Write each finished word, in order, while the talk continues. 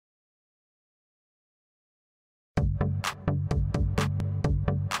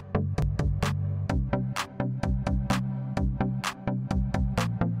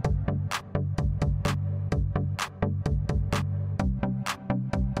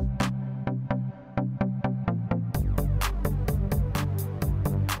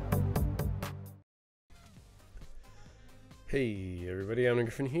Hey everybody, I'm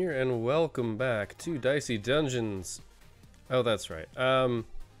Griffin here, and welcome back to Dicey Dungeons. Oh, that's right. No,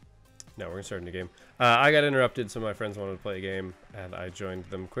 we're gonna start a new game. I got interrupted, so my friends wanted to play a game, and I joined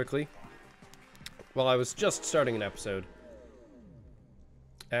them quickly. Well, I was just starting an episode,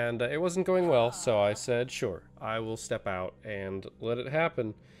 and it wasn't going well, so I said, sure, I will step out and let it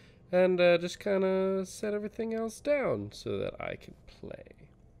happen, and just kind of set everything else down so that I can play.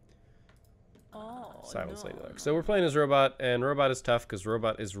 Silence Lady Luck. So we're playing as Robot, and Robot is tough because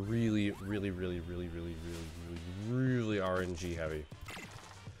Robot is really RNG heavy.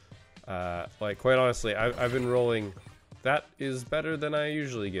 Like, quite honestly, I've been rolling. That is better than I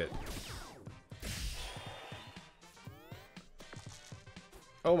usually get.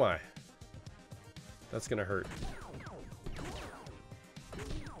 Oh my. That's gonna hurt.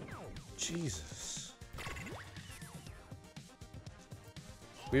 Jesus.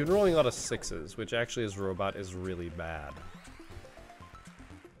 We've been rolling a lot of 6s, which actually as Robot is really bad.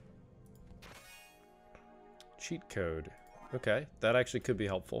 Cheat code. Okay, that actually could be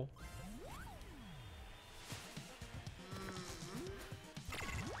helpful.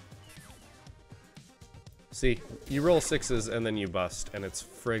 See, you roll 6s and then you bust, and it's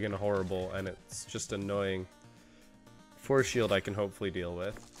friggin' horrible, and it's just annoying. Force shield I can hopefully deal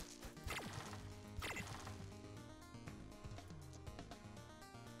with.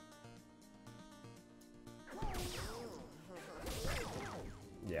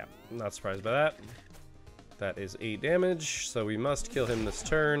 Yeah, I'm not surprised by that. That is 8 damage, so we must kill him this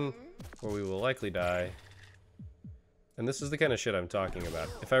turn, or we will likely die. And this is the kind of shit I'm talking about.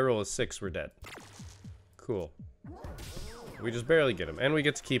 If I roll a 6, we're dead. Cool. We just barely get him, and we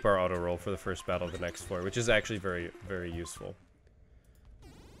get to keep our auto roll for the first battle of the next floor, which is actually very useful.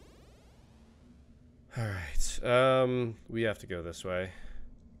 Alright, we have to go this way.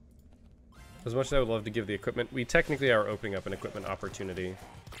 As much as I would love to give the equipment, we technically are opening up an equipment opportunity.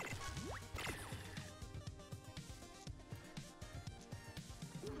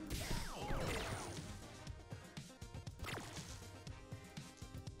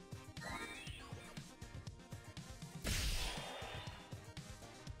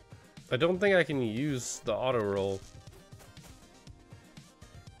 I don't think I can use the auto roll.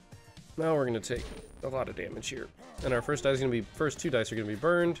 Now we're gonna take a lot of damage here, and our first two dice are gonna be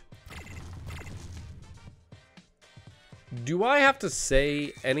burned. Do I have to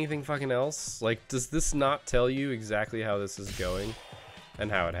say anything fucking else? Like, does this not tell you exactly how this is going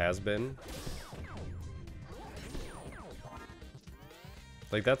and how it has been?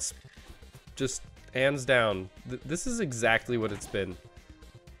 Like, that's just hands down. This is exactly what it's been.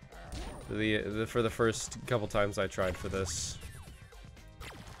 For the first couple times I tried for this.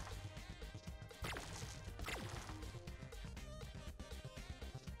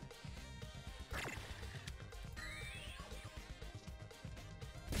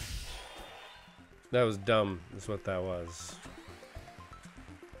 That was dumb, is what that was.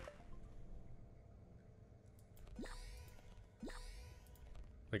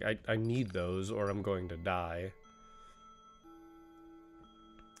 Like, I need those or I'm going to die.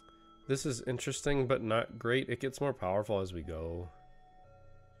 This is interesting, but not great. It gets more powerful as we go.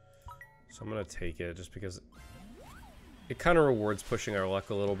 So I'm gonna take it just because it kind of rewards pushing our luck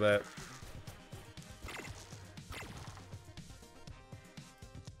a little bit.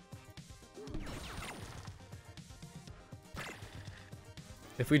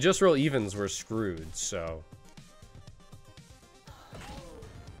 If we just roll evens, we're screwed, so.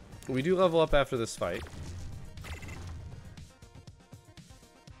 We do level up after this fight.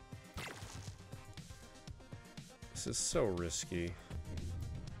 This is so risky.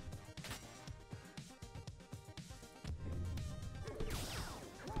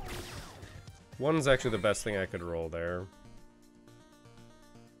 One's actually the best thing I could roll there.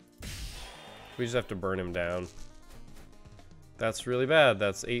 We just have to burn him down. That's really bad.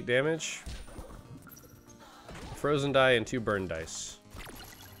 That's 8 damage. Frozen die and 2 burn dice.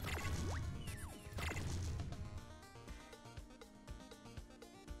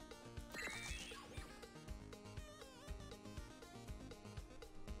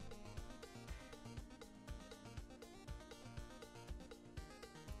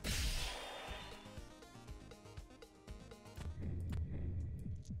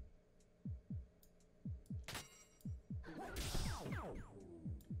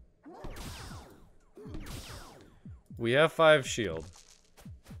 We have 5 shield.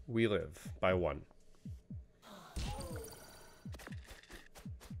 We live by 1.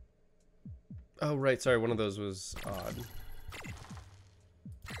 Oh, right. Sorry, one of those was odd.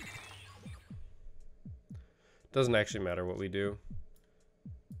 Doesn't actually matter what we do.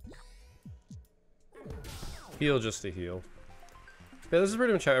 Heal just to heal. Yeah, this is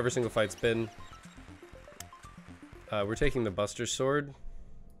pretty much how every single fight's been. We're taking the Buster Sword.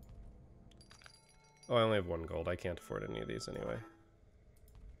 Oh, I only have 1 gold. I can't afford any of these anyway.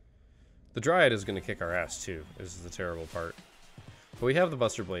 The Dryad is going to kick our ass too. This is the terrible part. But we have the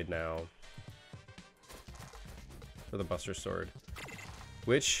Buster Blade now. For the Buster Sword.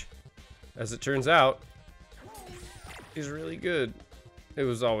 Which, as it turns out, is really good. It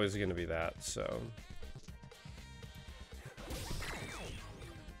was always going to be that, so...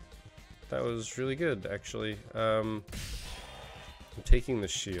 That was really good, actually. I'm taking the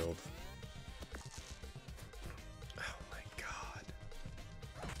shield. Oh my god.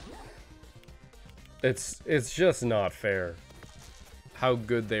 It's just not fair how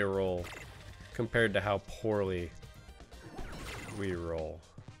good they roll compared to how poorly we roll.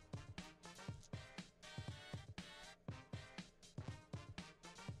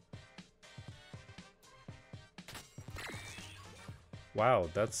 Wow,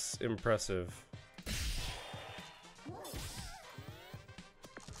 that's impressive.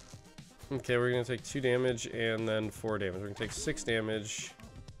 Okay, we're gonna take 2 damage and then 4 damage. We're gonna take 6 damage.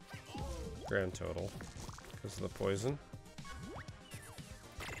 Grand total. Because of the poison.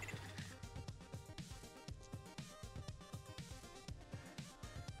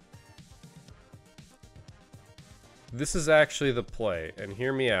 This is actually the play, and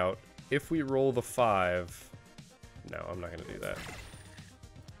hear me out. If we roll the 5... No, I'm not gonna do that.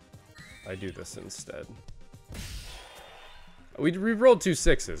 I do this instead. We rolled 2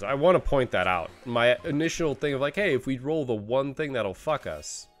 6s. I want to point that out. My initial thing of like, hey, if we roll the one thing, that'll fuck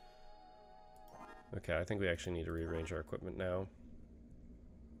us. Okay, I think we actually need to rearrange our equipment now.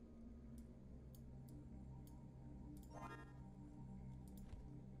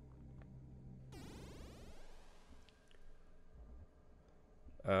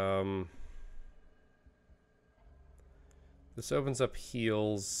 This opens up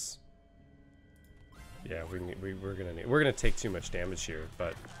heals. Yeah, we're gonna take too much damage here,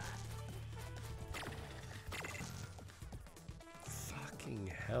 but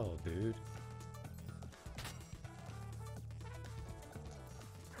fucking hell, dude.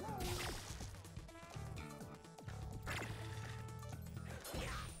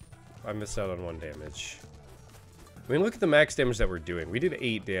 I missed out on 1 damage. I mean, look at the max damage that we're doing. We did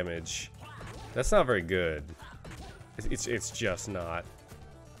 8 damage. That's not very good. It's just not.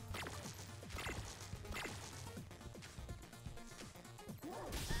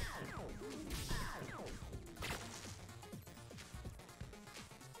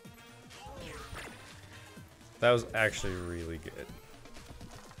 That was actually really good.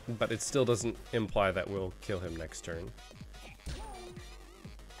 But it still doesn't imply that we'll kill him next turn.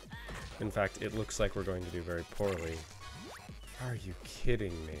 In fact, it looks like we're going to do very poorly. Are you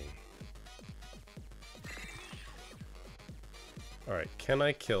kidding me? Alright, can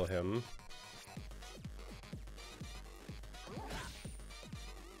I kill him?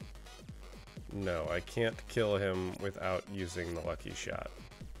 No, I can't kill him without using the lucky shot.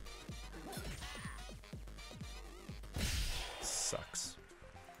 Sucks.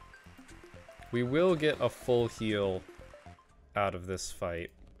 We will get a full heal out of this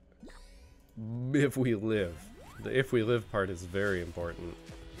fight. If we live. The if we live part is very important.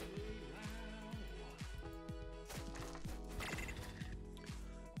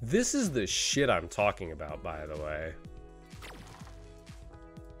 This is the shit I'm talking about, by the way.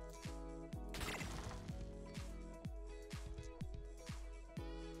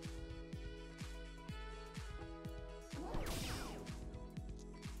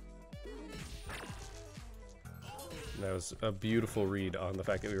 That was a beautiful read on the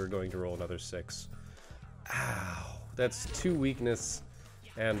fact that we were going to roll another 6. Ow. That's 2 weakness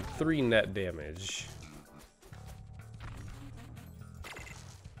and 3 net damage.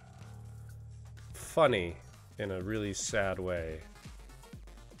 Funny in a really sad way.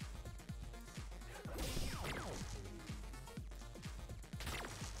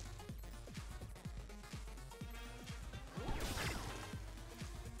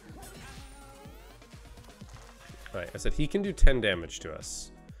 Right, I said he can do 10 damage to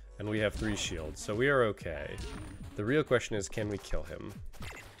us, and we have 3 shields, so we are okay. The real question is, can we kill him?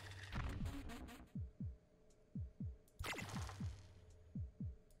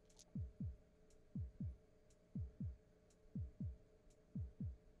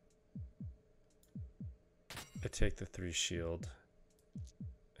 I take the 3 shield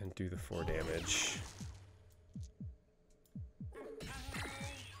and do the 4 damage.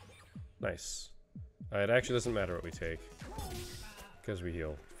 Nice. It actually doesn't matter what we take, because we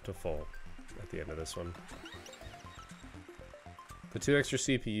heal to full at the end of this one. The 2 extra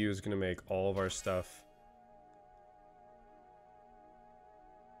CPU is going to make all of our stuff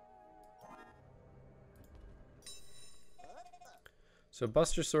So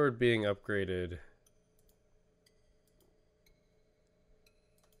Buster Sword being upgraded.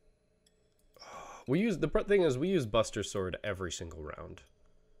 The thing is, we use Buster Sword every single round.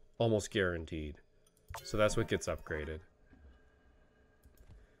 Almost guaranteed. So that's what gets upgraded.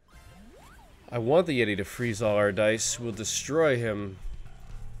 I want the Yeti to freeze all our dice. We'll destroy him.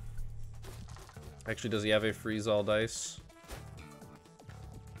 Actually, does he have a freeze all dice?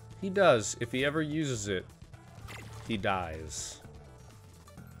 He does. If he ever uses it, he dies.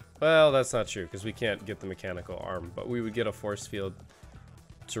 Well, that's not true, because we can't get the mechanical arm, but we would get a force field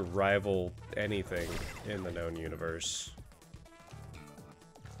to rival anything in the known universe.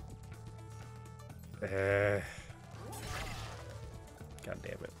 God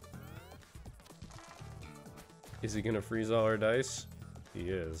damn it. Is he gonna freeze all our dice?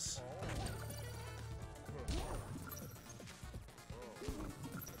 He is.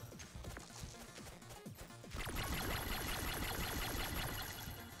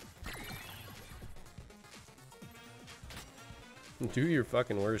 Do your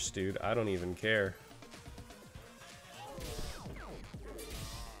fucking worst, dude. I don't even care.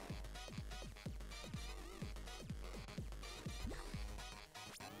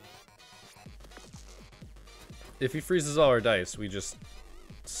 If he freezes all our dice, we just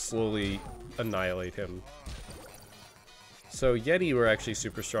slowly annihilate him. So Yeti we're actually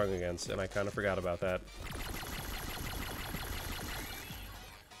super strong against, and I kind of forgot about that.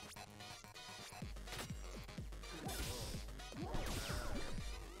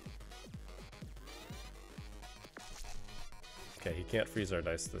 Okay, he can't freeze our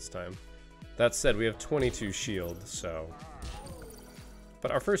dice this time. That said, we have 22 shield, so...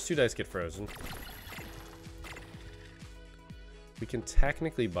 But our first 2 dice get frozen. We can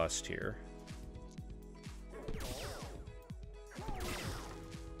technically bust here.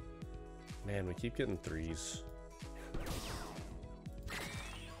 Man, we keep getting 3s.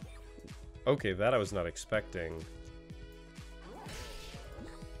 Okay, that I was not expecting.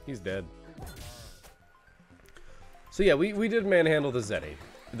 He's dead. So yeah, we did manhandle the Zeti.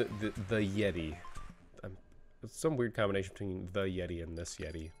 The Yeti. It's some weird combination between the Yeti and this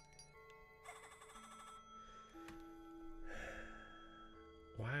Yeti.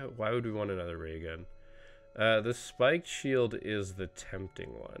 Why would we want another ray gun? The spiked shield is the tempting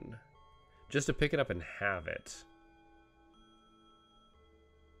one. Just to pick it up and have it.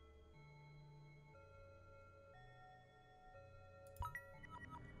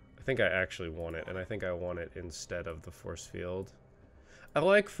 I think I actually want it, and I think I want it instead of the force field. I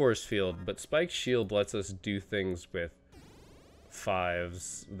like force field, but spiked shield lets us do things with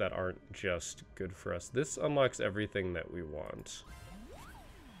 5s that aren't just good for us. This unlocks everything that we want.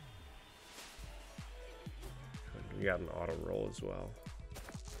 We got an auto roll as well.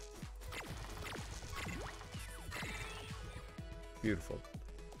 Beautiful.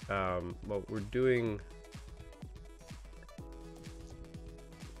 What we're doing...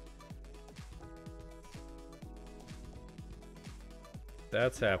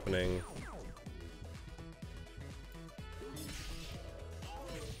 That's happening.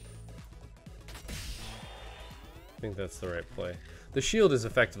 I think that's the right play. The shield is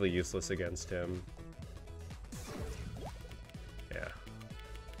effectively useless against him. Yeah.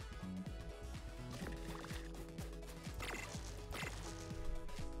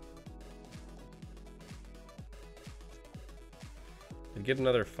 Did get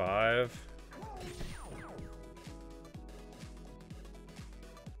another 5.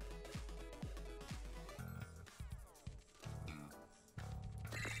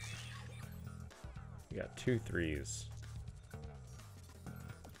 We got 2 3s.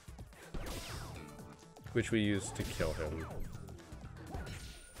 Which we used to kill him.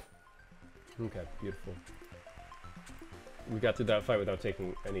 Okay, beautiful. We got to that fight without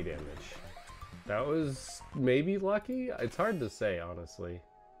taking any damage. That was maybe lucky? It's hard to say, honestly.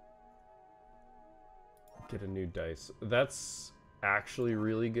 Get a new dice. That's actually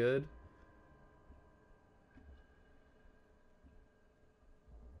really good.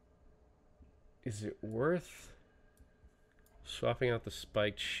 Is it worth swapping out the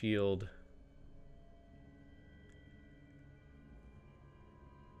spiked shield?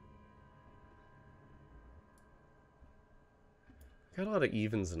 Got a lot of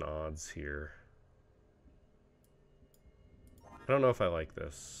evens and odds here. I don't know if I like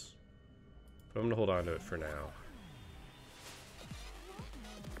this, but I'm gonna hold on to it for now.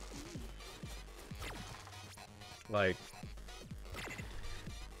 Like,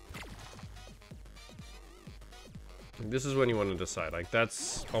 this is when you want to decide. Like,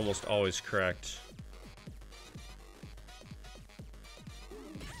 that's almost always correct.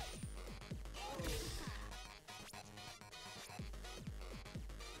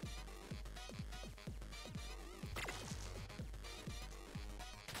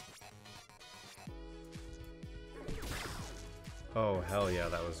 Oh, hell yeah,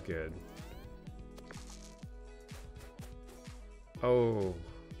 that was good. Oh.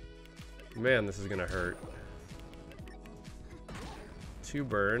 Man, this is gonna hurt. 2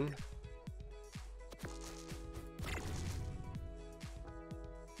 burn.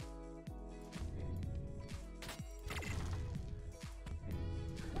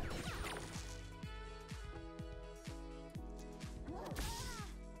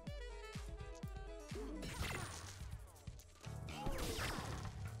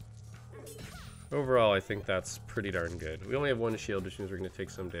 Overall, I think that's pretty darn good. We only have 1 shield, which means we're going to take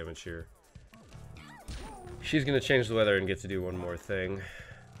some damage here. She's going to change the weather and get to do one more thing.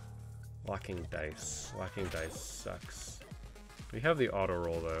 Locking dice. Locking dice sucks. We have the auto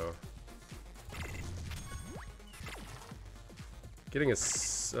roll, though. Getting a...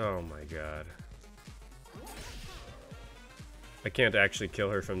 Oh my god. I can't actually kill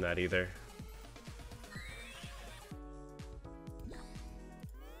her from that either.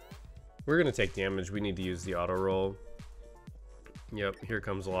 We're gonna take damage. We need to use the auto roll. Yep, here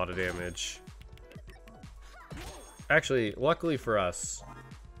comes a lot of damage. Actually, luckily for us,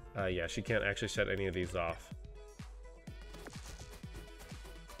 yeah, she can't actually set any of these off.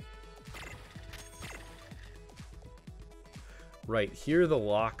 Right, here the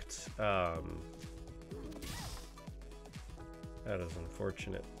locked, that is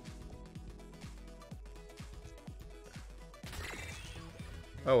unfortunate.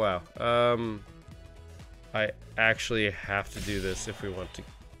 Oh wow, I actually have to do this if we want to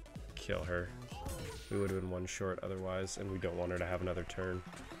kill her. We would have been 1 short otherwise, and we don't want her to have another turn.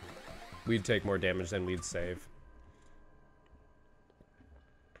 We'd take more damage than we'd save.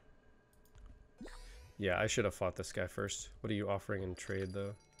 Yeah, I should have fought this guy first. What are you offering in trade,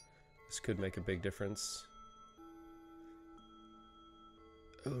 though? This could make a big difference.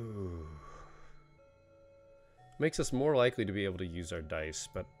 Ooh. Makes us more likely to be able to use our dice,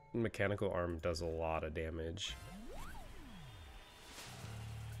 but mechanical arm does a lot of damage.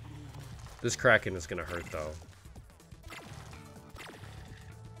 This Kraken is gonna hurt, though.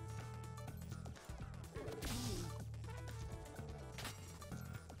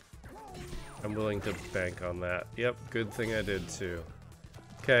 I'm willing to bank on that. Yep, good thing I did too.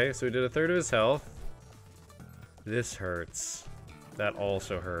 Okay, so we did 1/3 of his health. This hurts. That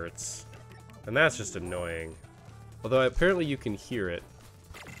also hurts. And that's just annoying. Although apparently you can hear it.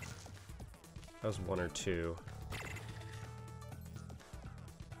 That was 1 or 2.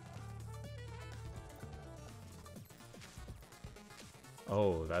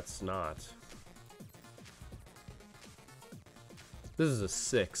 Oh, that's not. This is a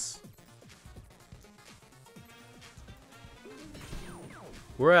 6.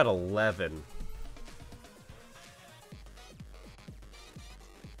 We're at 11.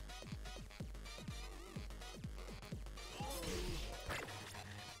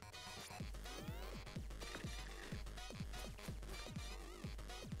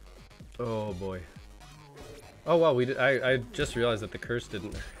 Oh boy. Oh wow, we did. I just realized that the curse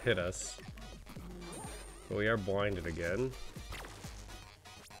didn't hit us. But we are blinded again.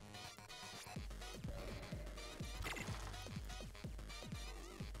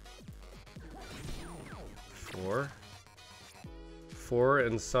 Four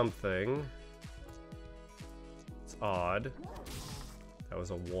and something. It's odd. That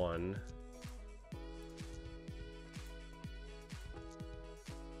was a 1.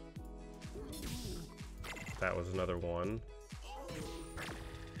 That was another 1.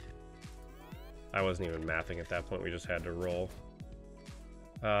 I wasn't even mathing at that point, we just had to roll.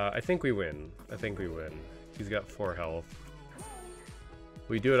 I think we win. I think we win. He's got 4 health.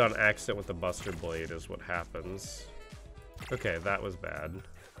 We do it on accident with the Buster Blade is what happens. Okay, that was bad.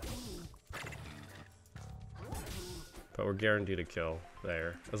 But we're guaranteed a kill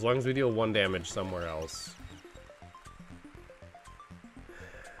there. As long as we deal 1 damage somewhere else.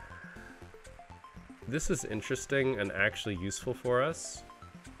 This is interesting and actually useful for us.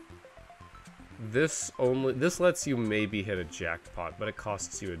 This lets you maybe hit a jackpot, but it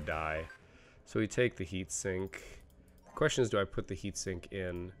costs you a die. So we take the heat sink. The question is, do I put the heat sink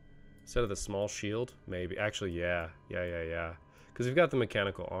in instead of the small shield? Maybe. Actually, yeah. Because we've got the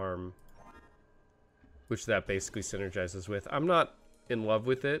mechanical arm, which that basically synergizes with. I'm not in love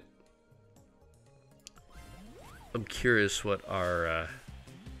with it. I'm curious what our...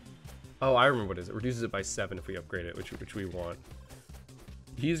 Oh, I remember what it is. It reduces it by 7 if we upgrade it, which we want.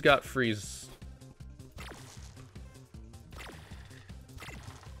 He's got freeze.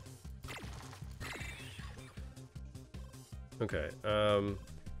 Okay,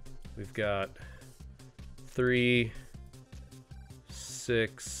 we've got 3,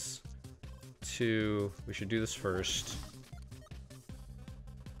 6, 2. We should do this first.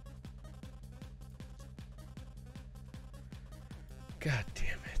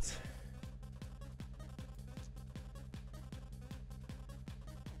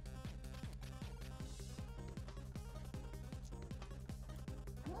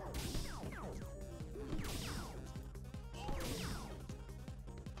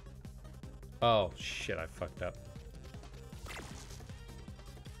 Oh, shit, I fucked up.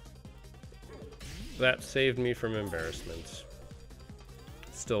 That saved me from embarrassment.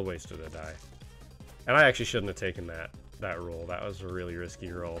 Still wasted a die. And I actually shouldn't have taken that roll. That was a really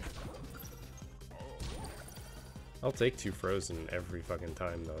risky roll. I'll take 2 frozen every fucking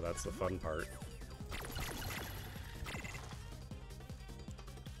time, though. That's the fun part.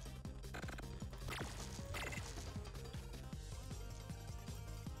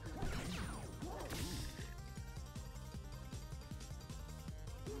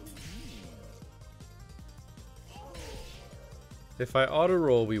 If I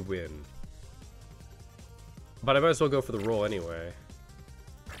auto-roll, we win. But I might as well go for the roll anyway.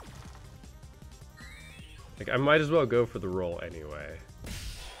 Like, I might as well go for the roll anyway.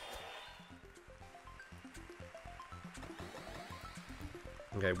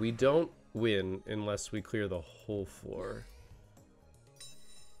 Okay, we don't win unless we clear the whole floor.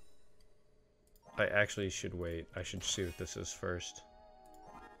 I actually should wait. I should see what this is first.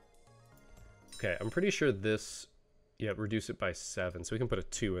 Okay, I'm pretty sure this... Yeah, reduce it by 7. So we can put a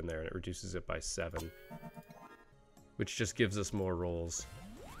 2 in there and it reduces it by 7. Which just gives us more rolls.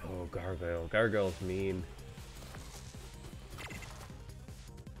 Oh, Gargoyle. Gargoyle's mean.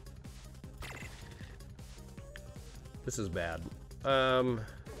 This is bad. That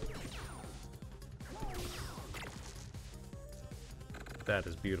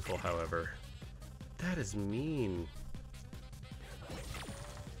is beautiful, however. That is mean.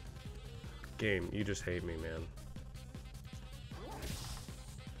 Game, you just hate me, man.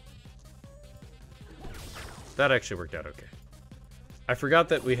 That actually worked out okay. I forgot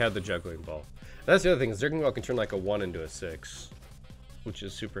that we had the juggling ball. That's the other thing, is juggling ball can turn like a 1 into a 6, which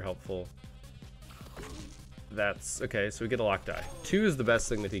is super helpful. That's okay, so we get a locked die. 2 is the best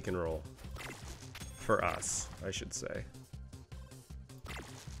thing that he can roll. For us, I should say.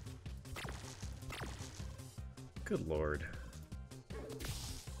 Good lord.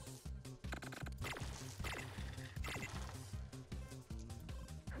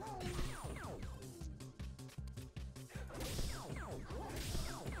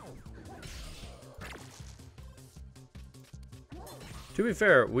 To be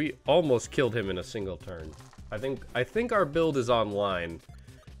fair, we almost killed him in a single turn. I think our build is online.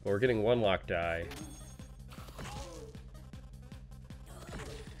 We're getting 1 lock die.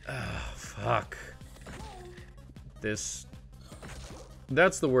 Ah, fuck. That's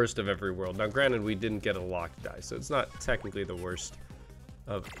the worst of every world. Now, granted, we didn't get a locked die, so it's not technically the worst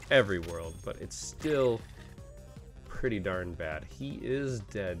of every world, but it's still pretty darn bad. He is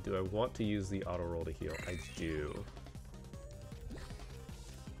dead. Do I want to use the auto roll to heal? I do.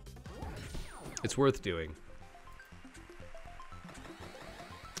 It's worth doing.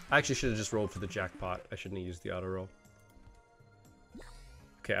 I actually should have just rolled for the jackpot. I shouldn't have used the auto roll.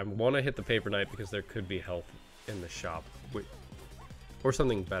 Okay, I want to hit the paper knight because there could be health in the shop. Wait, or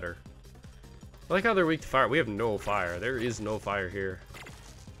something better. I like how they're weak to fire. We have no fire. There is no fire here.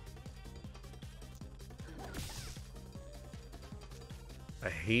 I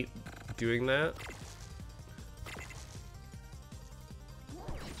hate doing that.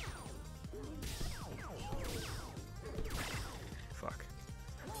 Fuck.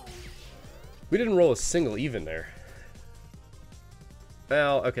 We didn't roll a single even there.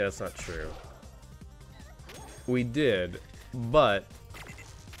 Well, okay, that's not true. We did, but...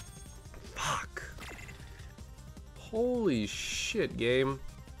 Fuck. Holy shit, game.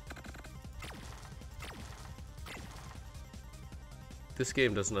 This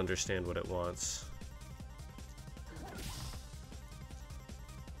game doesn't understand what it wants.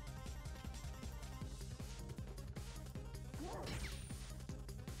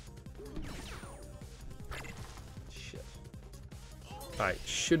 Shit. Alright,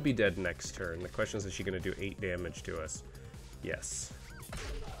 should be dead next turn. The question is she going to do 8 damage to us? Yes.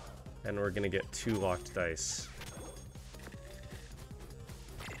 And we're going to get 2 locked dice.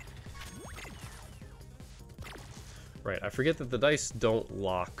 Right, I forget that the dice don't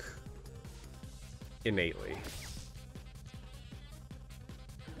lock innately.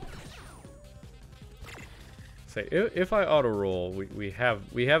 Say, if I auto roll, we have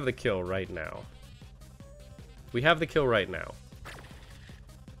the kill right now. We have the kill right now.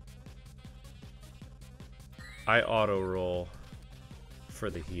 I auto roll for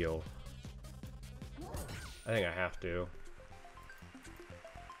the heal. I think I have to.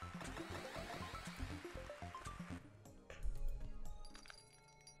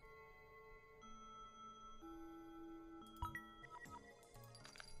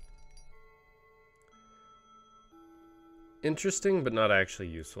 Interesting, but not actually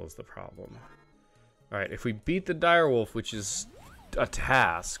useful is the problem. Alright, if we beat the direwolf, which is a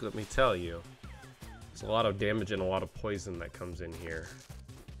task, let me tell you. There's a lot of damage and a lot of poison that comes in here.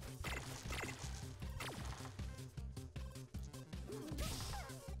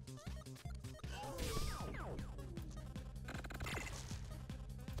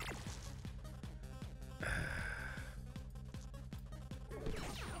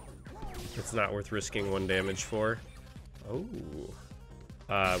 It's not worth risking 1 damage for. Oh.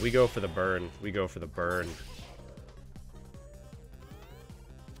 We go for the burn. We go for the burn.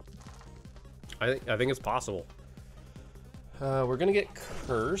 I think it's possible. We're gonna get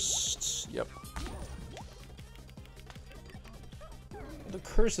cursed. Yep. The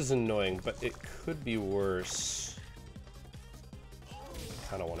curse is annoying, but it could be worse. I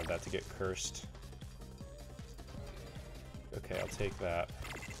kind of wanted that to get cursed. Okay, I'll take that.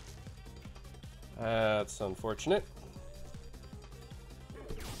 That's unfortunate.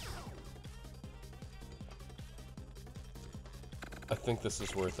 I think this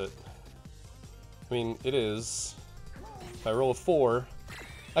is worth it. I mean, it is. If I roll a 4,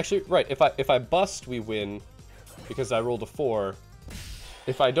 actually, right? If I bust, we win because I rolled a 4.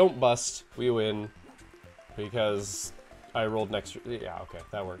 If I don't bust, we win because I rolled an extra. Yeah, okay,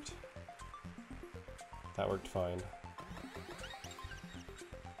 that worked. That worked fine.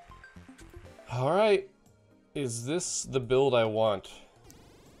 All right, is this the build I want?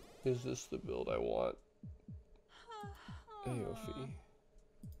 Is this the build I want? AOF.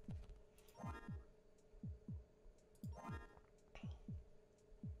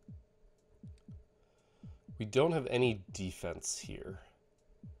 We don't have any defense here.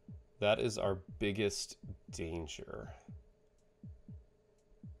 That is our biggest danger.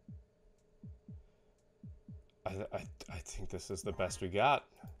 I think this is the best we got.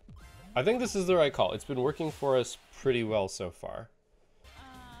 I think this is the right call. It's been working for us pretty well so far.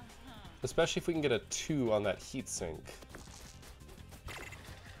 Especially if we can get a 2 on that heatsink.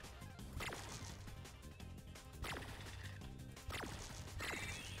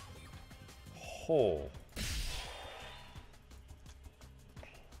 Oh.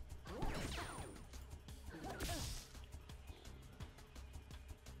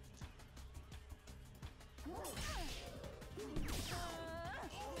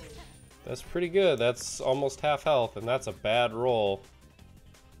 That's pretty good. That's almost half health, and that's a bad roll.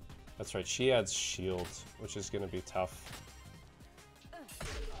 That's right, she adds shield, which is going to be tough.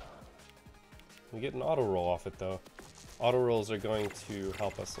 We get an auto roll off it, though. Auto rolls are going to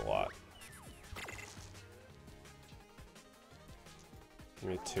help us a lot.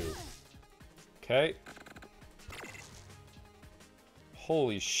 Give me 2. Okay.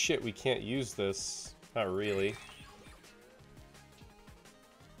 Holy shit, we can't use this. Not really.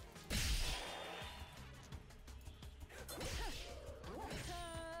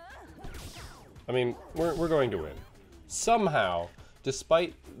 I mean, we're going to win. Somehow,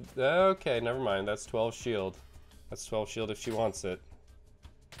 despite... Okay, never mind. That's 12 shield. That's 12 shield if she wants it.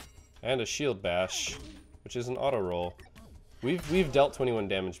 And a shield bash, which is an auto roll. We've dealt 21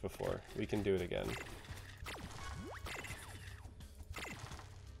 damage before. We can do it again.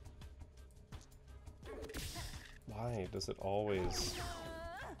 Why does it always...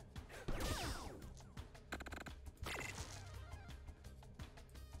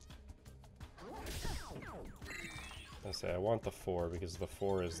 I say I want the 4 because the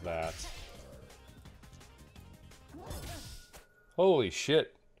 4 is that. Holy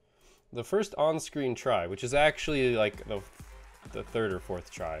shit. The first on-screen try, which is actually like the 3rd or 4th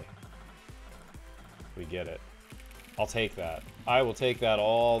try. We get it. I'll take that. I will take that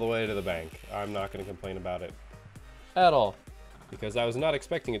all the way to the bank. I'm not going to complain about it at all because I was not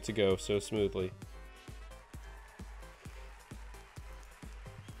expecting it to go so smoothly.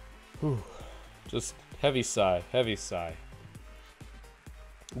 Whew. Just heavy sigh, heavy sigh.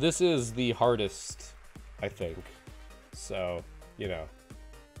 This is the hardest, I think. So, you know,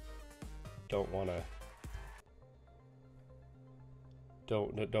 don't want to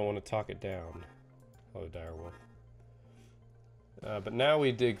talk it down. Hello, direwolf. But now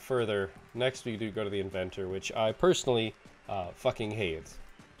we dig further. Next we do go to the inventor, which I personally fucking hate.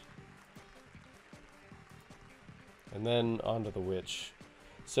 And then onto the witch.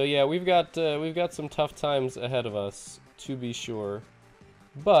 So yeah, we've got some tough times ahead of us, to be sure.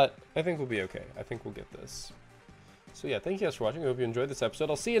 But I think we'll be okay. I think we'll get this. So yeah, thank you guys for watching. I hope you enjoyed this episode.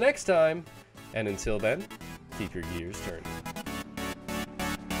 I'll see you next time. And until then, keep your gears turning.